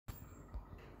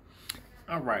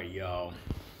All right, y'all.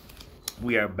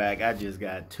 We are back. I just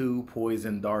got 2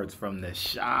 poison darts from the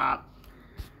shop.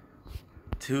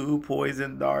 2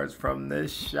 poison darts from the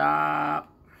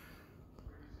shop.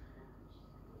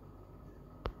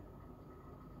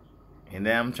 And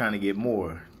then I'm trying to get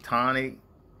more. Tonic,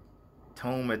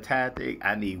 Tomatic.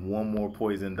 I need one more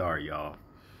poison dart, y'all.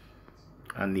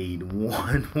 I need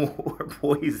one more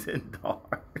poison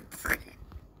dart.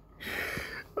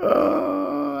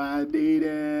 Oh, I need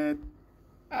it.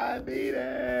 I need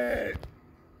it.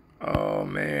 Oh,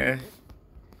 man.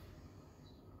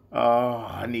 Oh,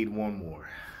 I need one more.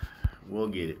 We'll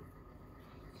get it.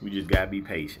 We just gotta be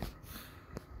patient.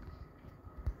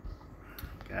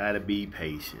 Gotta be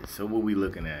patient. So what we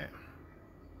looking at?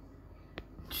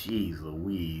 Jeez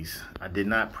Louise. I did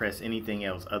not press anything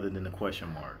else other than the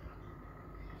question mark.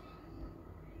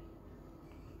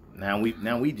 Now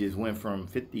we just went from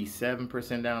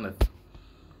 57% down to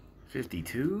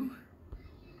 52.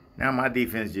 Now my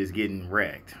defense just getting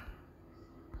wrecked.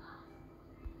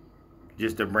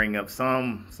 Just to bring up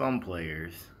some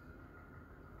players.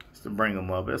 Just to bring them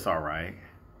up. It's all right.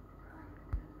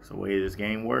 It's the way this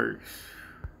game works.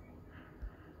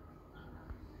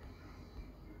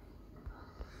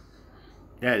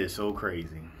 That is so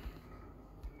crazy.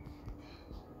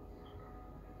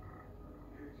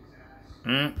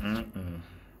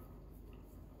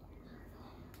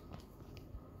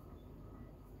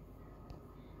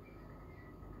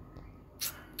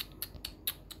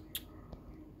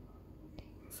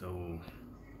 So,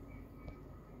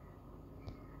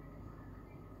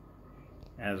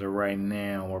 as of right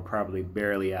now, we're probably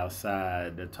barely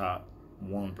outside the top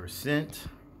 1%.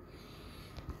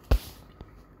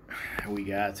 We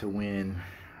got to win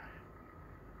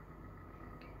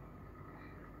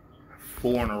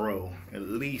 4 in a row, at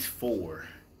least 4,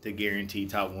 to guarantee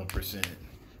top 1%.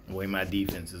 The way my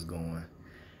defense is going.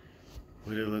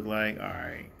 What did it look like? All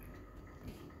right.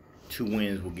 2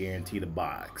 wins will guarantee the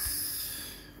box.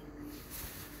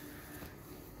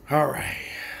 All right.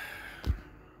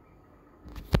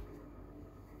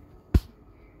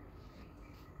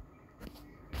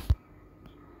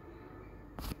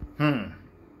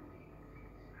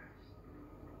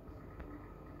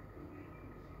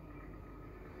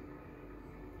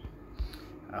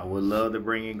 I would love to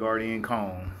bring in Guardian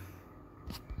Kong.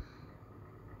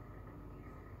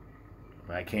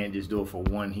 But I can't just do it for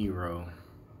one hero.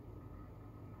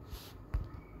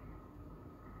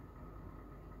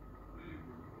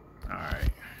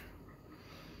 Alright.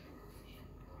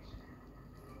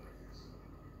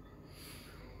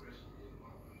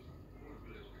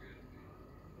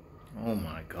 Oh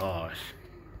my gosh.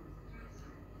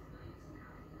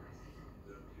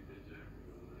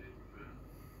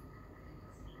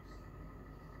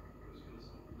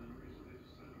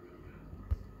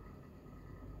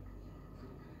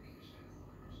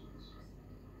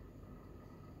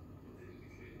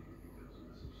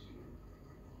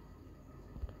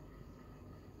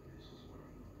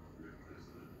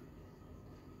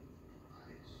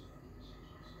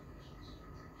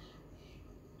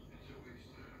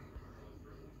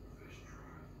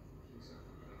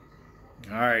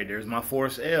 All right, there's my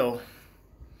Force L.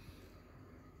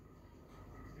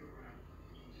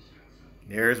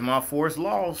 There's my Force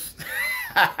loss.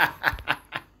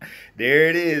 There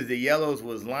it is. The yellows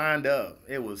was lined up.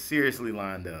 It was seriously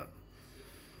lined up.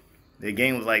 The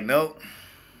game was like, nope.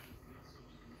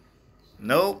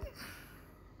 Nope.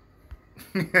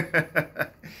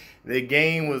 The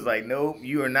game was like, nope,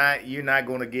 you're not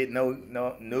gonna get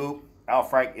nope.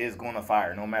 Alfrike is gonna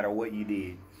fire no matter what you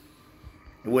did.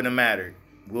 It wouldn't have mattered.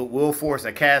 We'll force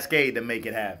a cascade to make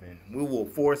it happen. We will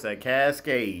force a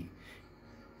cascade.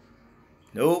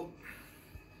 Nope.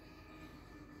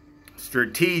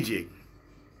 Strategic.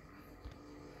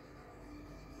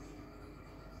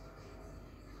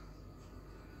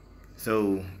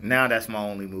 So now that's my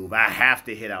only move. I have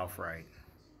to hit Alfrike.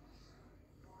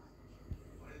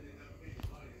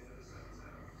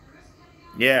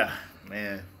 Yeah,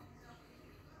 man.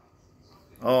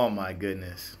 Oh my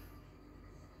goodness.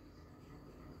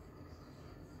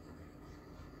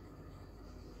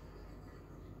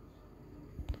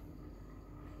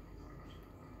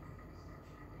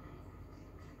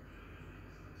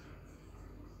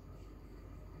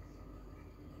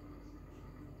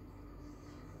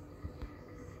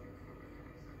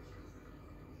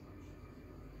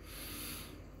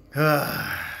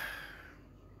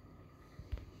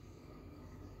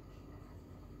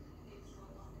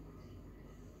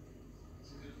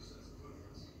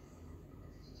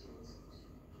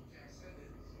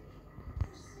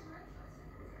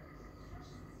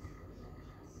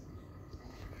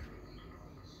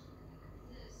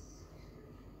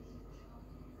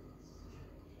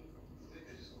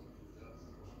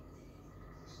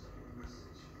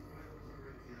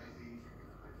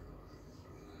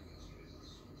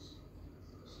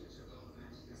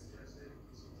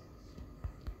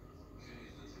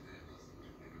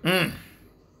 Mm.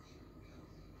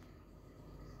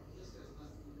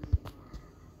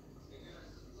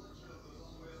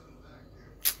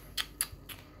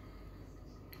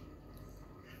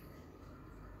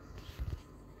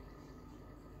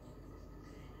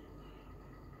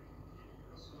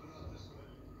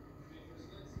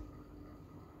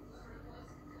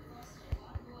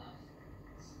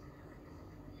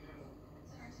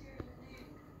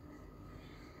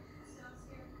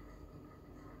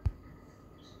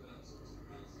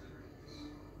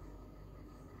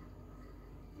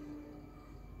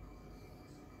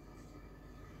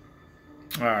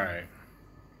 All right.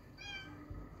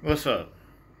 What's up?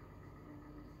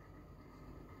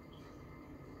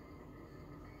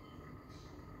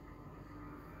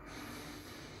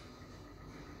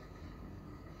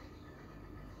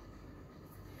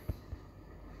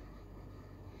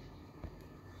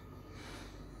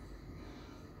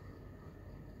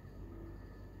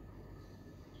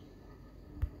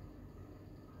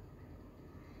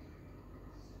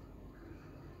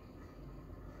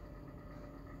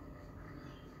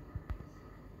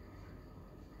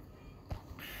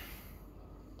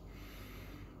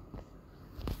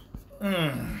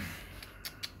 Mm.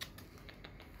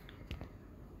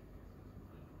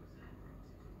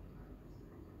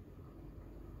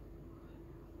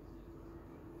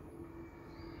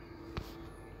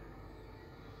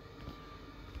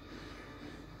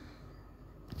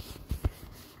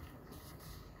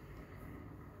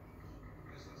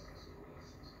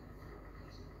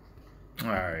 All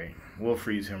right. We'll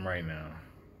freeze him right now.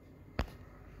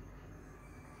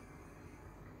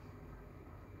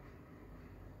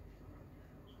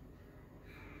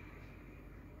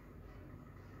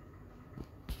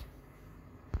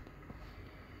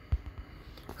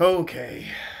 Okay.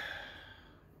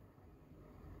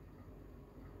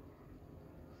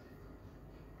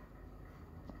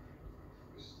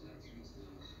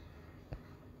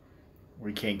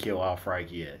 We can't kill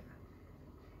Alfreich yet.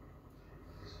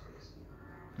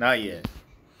 Not yet.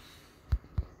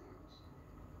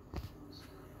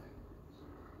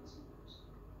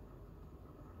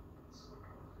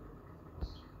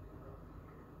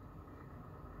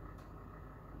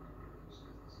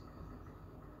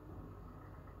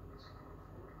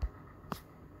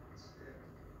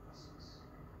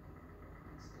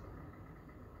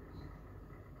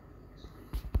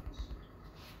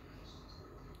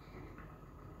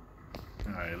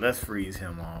 All right, let's freeze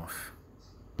him off.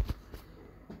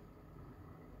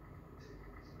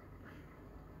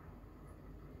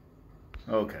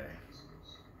 Okay.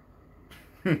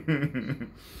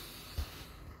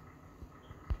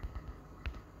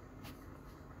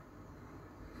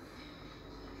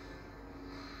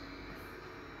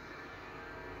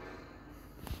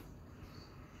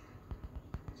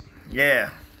 Yeah,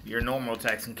 your normal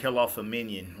attacks can kill off a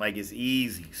minion. Like, it's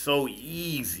easy. So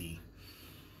easy.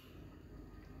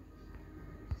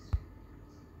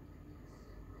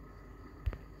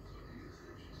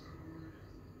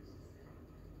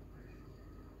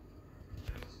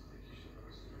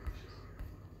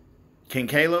 Can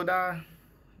Kalo die?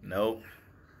 Nope.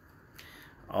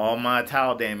 All my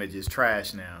tile damage is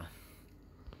trash now.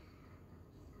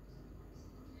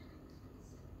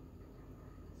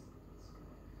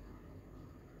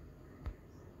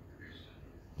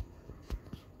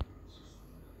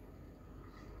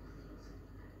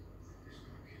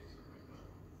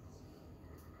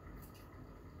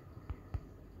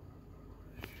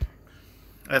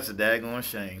 That's a daggone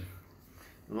shame.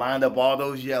 Lined up all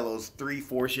those yellows, 3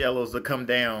 force yellows to come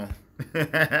down.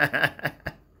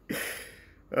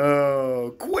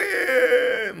 Oh,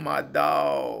 Quinn, my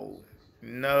dog.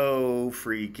 No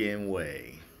freaking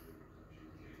way.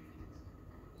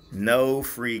 No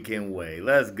freaking way.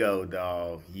 Let's go,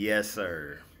 dog. Yes,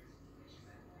 sir.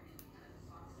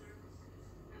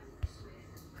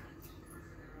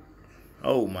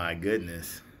 Oh, my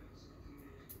goodness.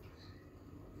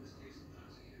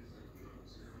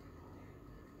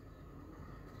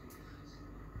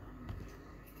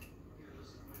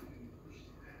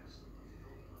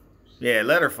 Yeah,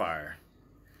 let her fire.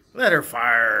 Let her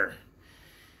fire.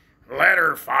 Let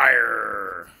her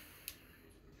fire.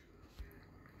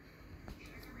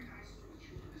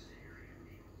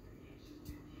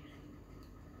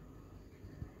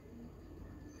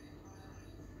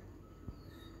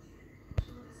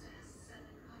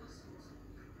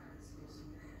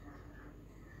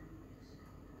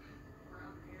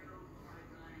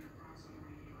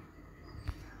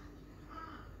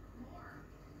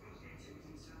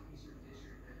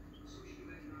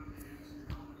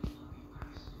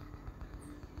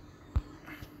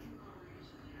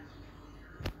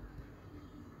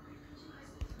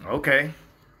 Okay.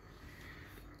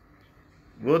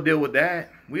 We'll deal with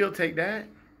that. We'll take that.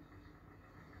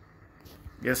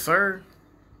 Yes, sir.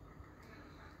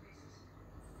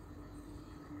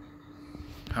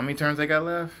 How many turns I got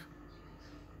left?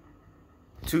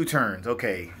 2 turns.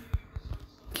 Okay.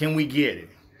 Can we get it?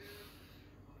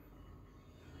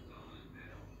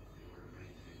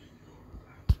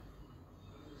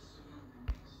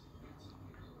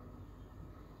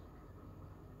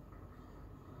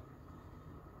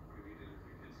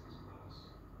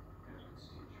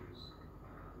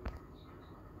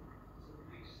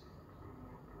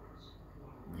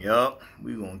 Yup.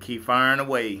 We gonna keep firing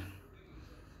away.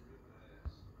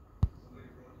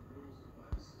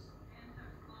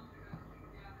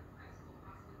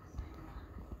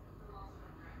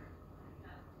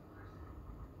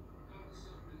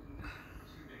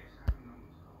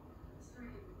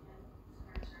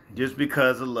 Just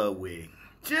because of Ludwig.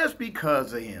 Just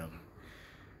because of him.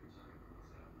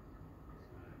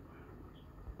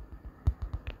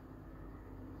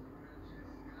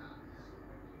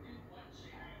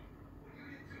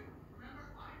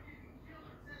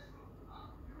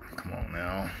 Come on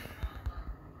now.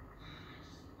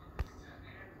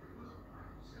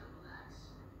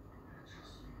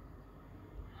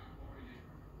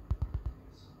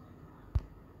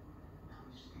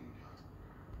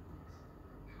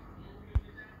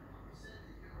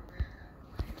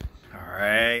 All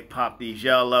right, pop these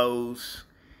yellows.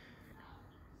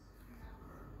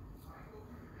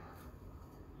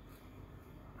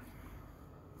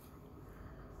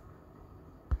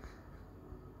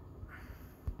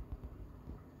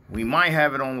 We might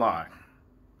have it on lock.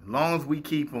 As long as we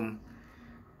keep them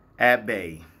at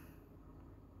bay.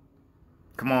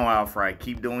 Come on, Alfred.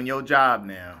 Keep doing your job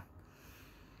now.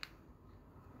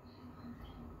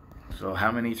 So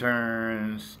how many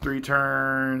turns? 3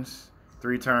 turns.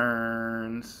 3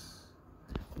 turns.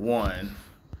 1.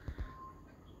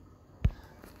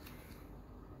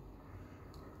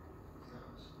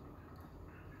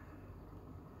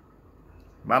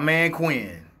 My man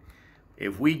Quinn.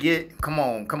 If we get, come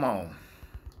on, come on.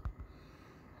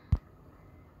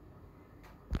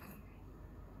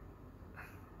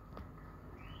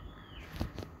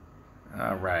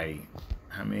 All right.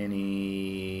 How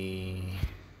many?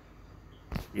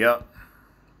 Yep.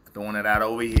 Throwing it out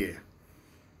over here.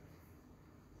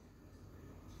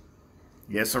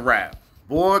 Yes, a wrap.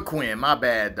 Boy, Quinn, my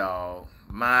bad, dog.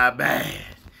 My bad.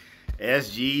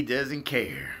 SG doesn't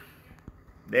care.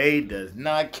 They does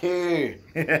not care.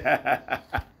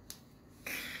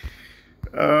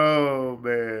 Oh,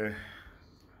 man.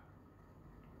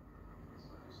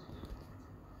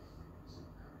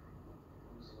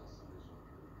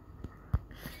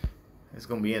 It's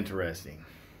going to be interesting.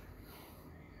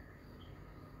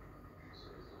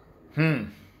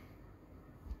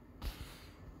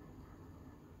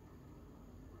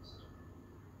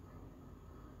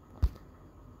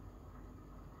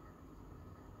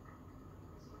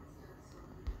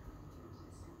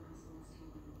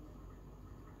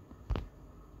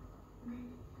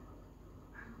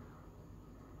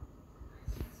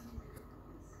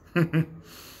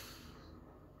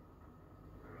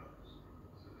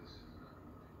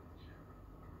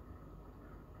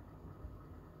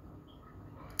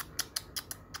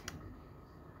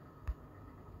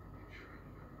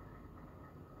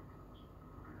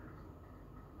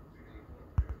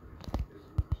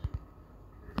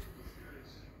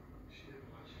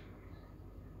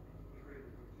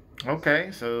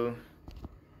 Okay, so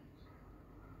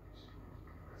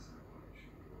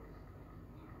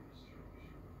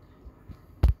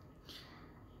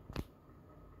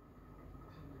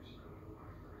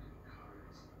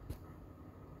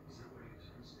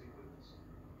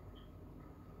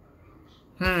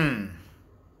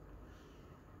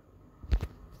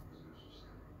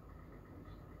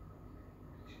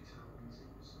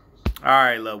all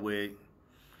right, Ludwig.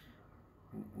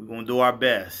 We're going to do our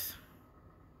best.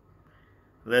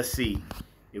 Let's see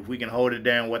if we can hold it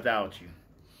down without you.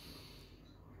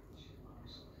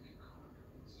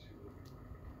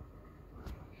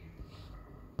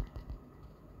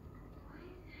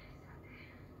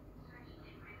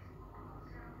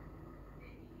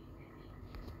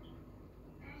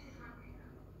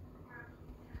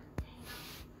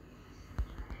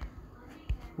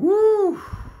 Woo!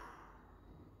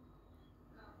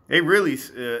 They really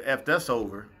effed us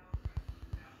over.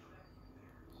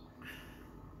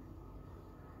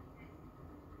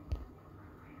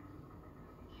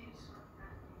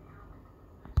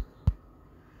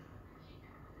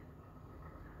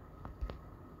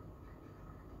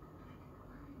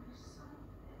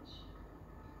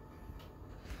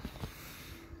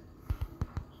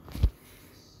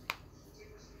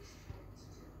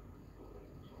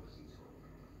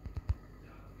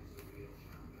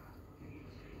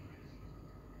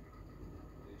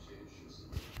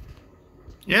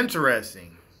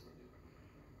 Interesting.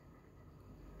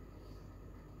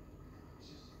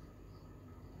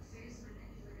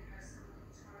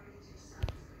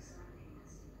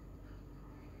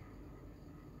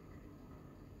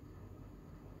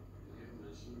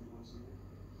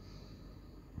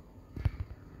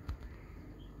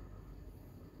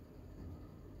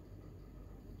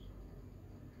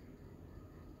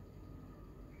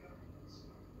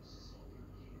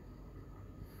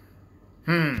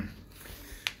 Hmm.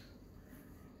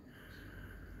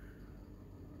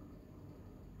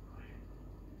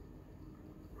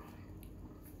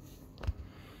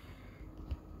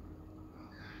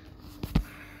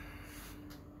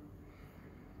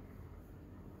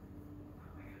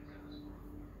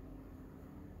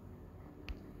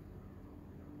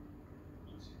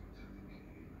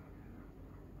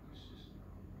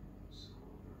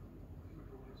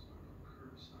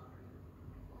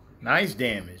 Nice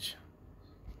damage.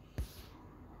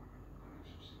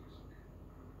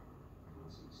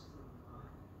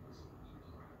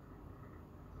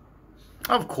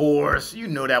 Of course. You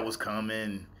know that was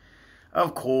coming.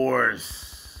 Of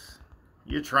course.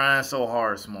 You're trying so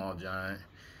hard, Small Giant.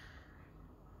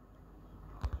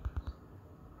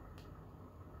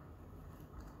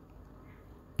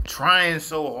 Trying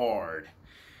so hard.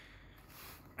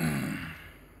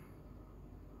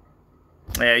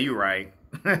 Yeah, you're right.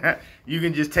 You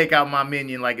can just take out my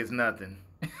minion like it's nothing.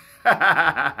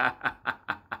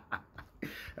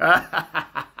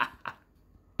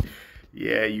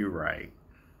 Yeah, you're right.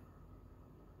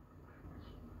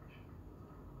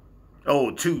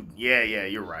 Oh, two. Yeah,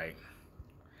 you're right.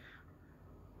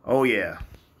 Oh, yeah.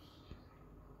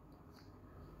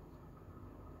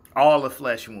 All the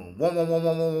flesh wound. One.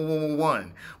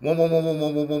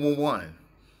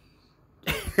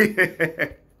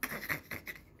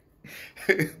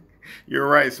 You're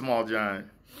right, Small Giant.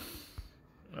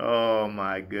 Oh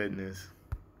my goodness.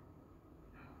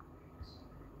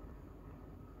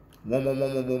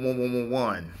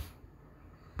 One.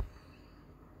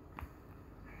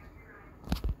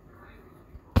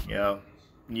 Yeah.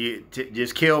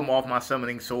 Just kill them off my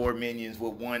summoning sword minions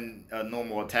with one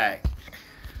normal attack.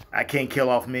 I can't kill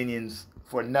off minions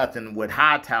for nothing with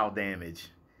high tile damage.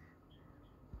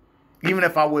 Even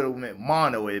if I would have went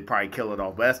mono, it'd probably kill it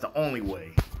off. But that's the only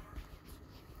way.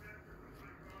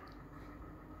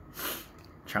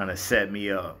 Trying to set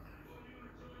me up.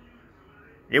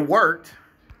 It worked.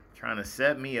 Trying to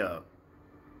set me up.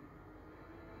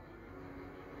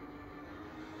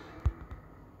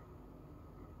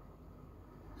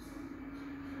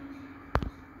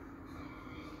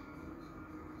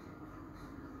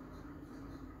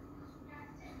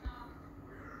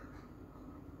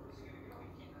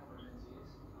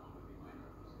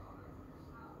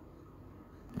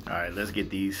 All right, let's get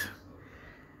these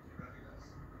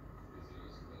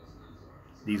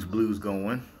blues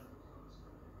going.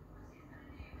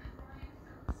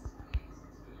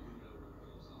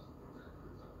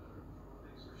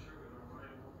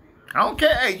 I don't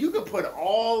care. Hey, you can put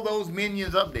all those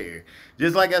minions up there.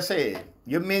 Just like I said,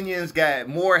 your minions got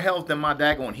more health than my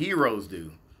daggone heroes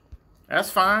do. That's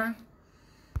fine.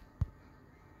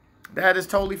 That is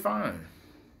totally fine.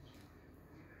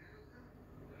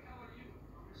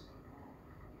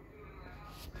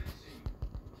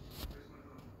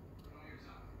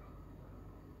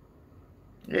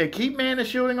 Yeah, keep mana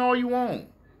shielding all you want.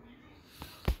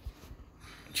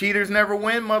 Cheaters never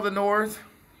win, Mother North.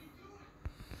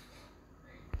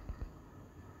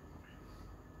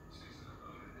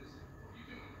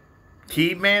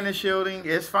 Keep mana shielding.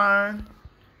 It's fine.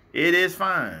 It is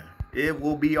fine. It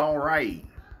will be all right.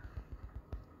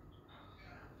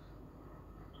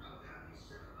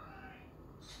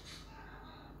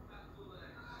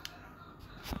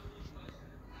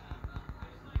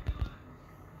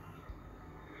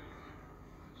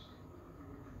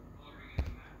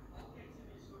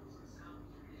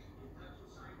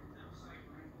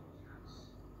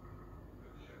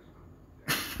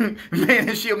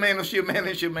 Mana shield, mana shield,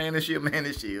 mana shield, mana shield,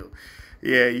 mana shield.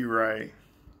 Yeah, you're right.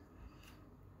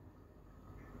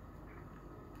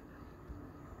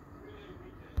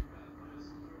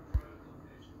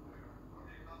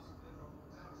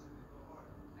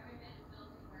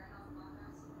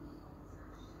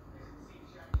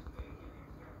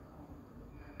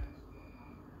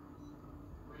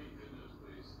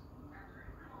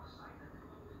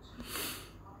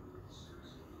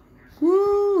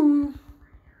 Woo!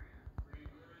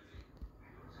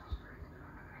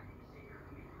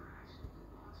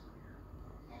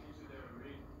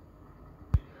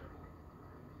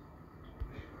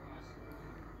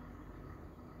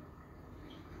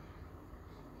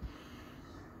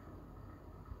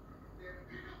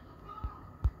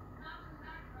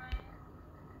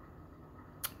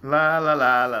 La la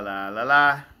la la la la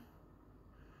la.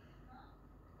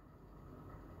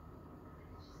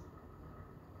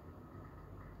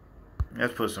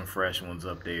 Let's put some fresh ones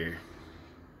up there.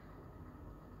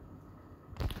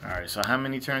 All right, so how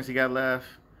many turns he got left?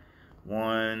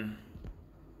 One.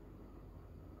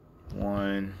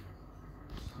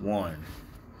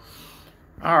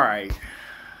 All right.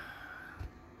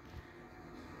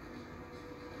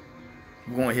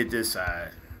 We're going to hit this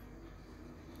side.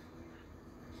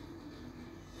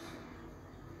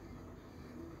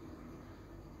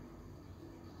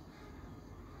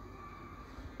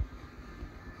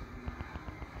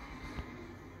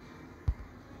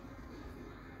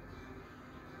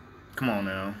 Come on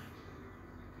now.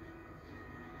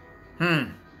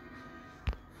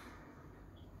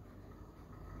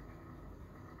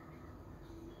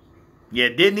 Yeah,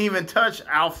 didn't even touch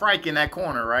Alfrike in that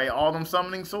corner, right? All them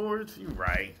summoning swords? You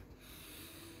right.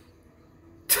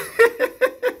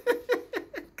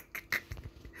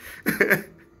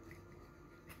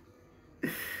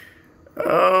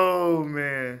 Oh,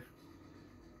 man.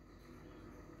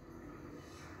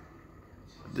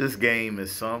 This game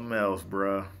is something else,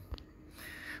 bruh.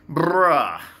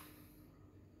 Bruh.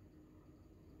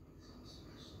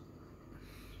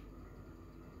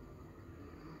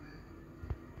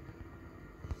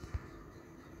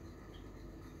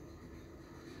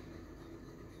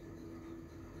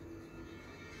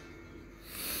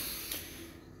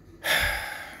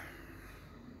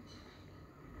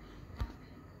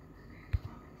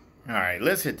 All right,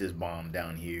 let's hit this bomb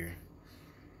down here.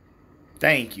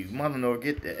 Thank you. Mother Lord,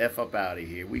 get the F up out of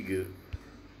here. We good.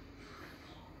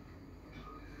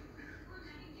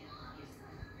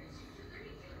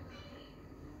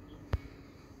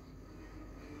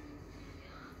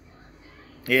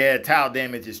 Yeah, tile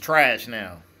damage is trash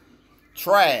now.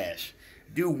 Trash.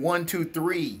 Do 1, 2,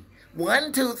 3.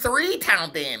 1, 2, 3 tile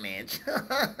damage.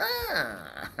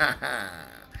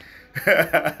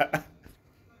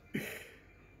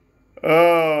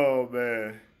 Oh,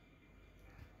 man.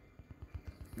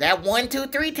 That 1, 2,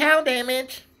 3 tile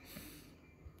damage.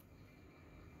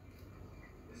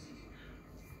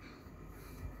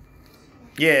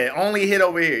 Yeah, only hit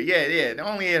over here. Yeah,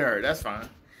 only hit her. That's fine.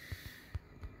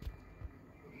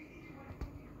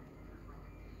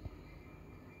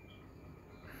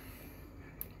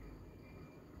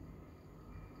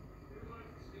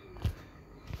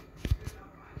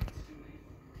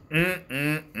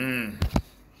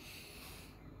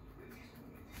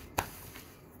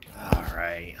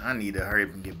 Alright, I need to hurry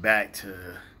up and get back to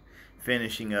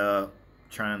finishing up,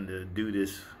 trying to do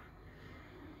this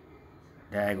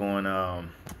daggone,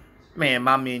 man,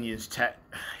 my minions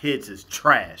hits is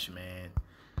trash, man.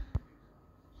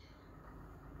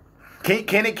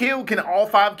 Can it kill? Can all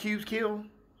 5 cubes kill?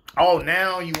 Oh,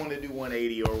 now you want to do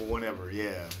 180 or whatever,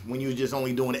 yeah. When you were just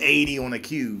only doing 80 on a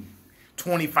cube,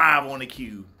 25 on a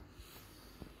cube.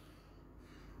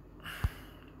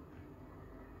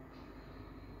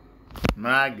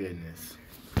 My goodness.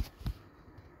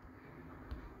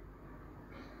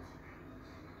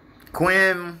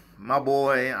 Quinn, my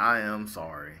boy, I am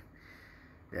sorry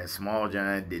that Small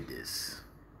Giant did this.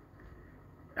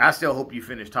 I still hope you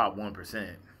finish top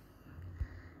 1%.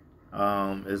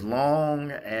 As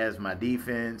long as my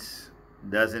defense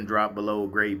doesn't drop below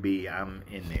grade B, I'm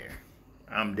in there.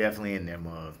 I'm definitely in there,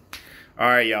 mug. All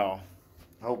right, y'all.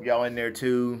 Hope y'all in there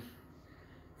too.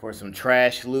 For some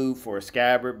trash loot, for a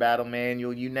scabbard, battle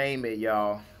manual, you name it,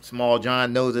 y'all. Small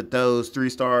John knows that those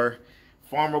 3-star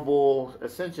farmable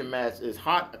ascension mats is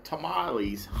hot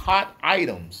tamales, hot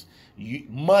items. You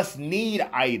must need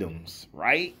items,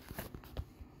 right?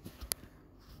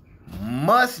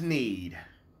 Must need.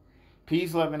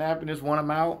 Peace, love, and happiness. When I'm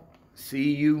out,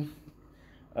 see you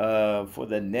for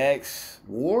the next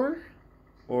war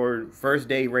or first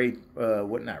day raid.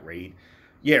 Not raid?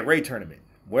 Yeah, raid tournament.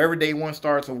 Wherever day 1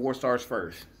 starts or war starts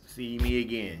first. See me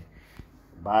again.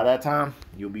 By that time,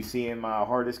 you'll be seeing my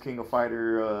hardest King of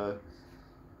Fighter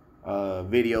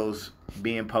videos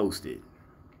being posted.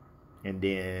 And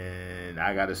then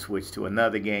I got to switch to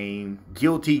another game.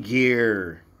 Guilty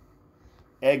Gear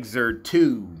Exert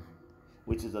 2.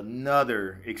 Which is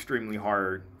another extremely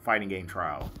hard fighting game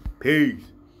trial. Peace.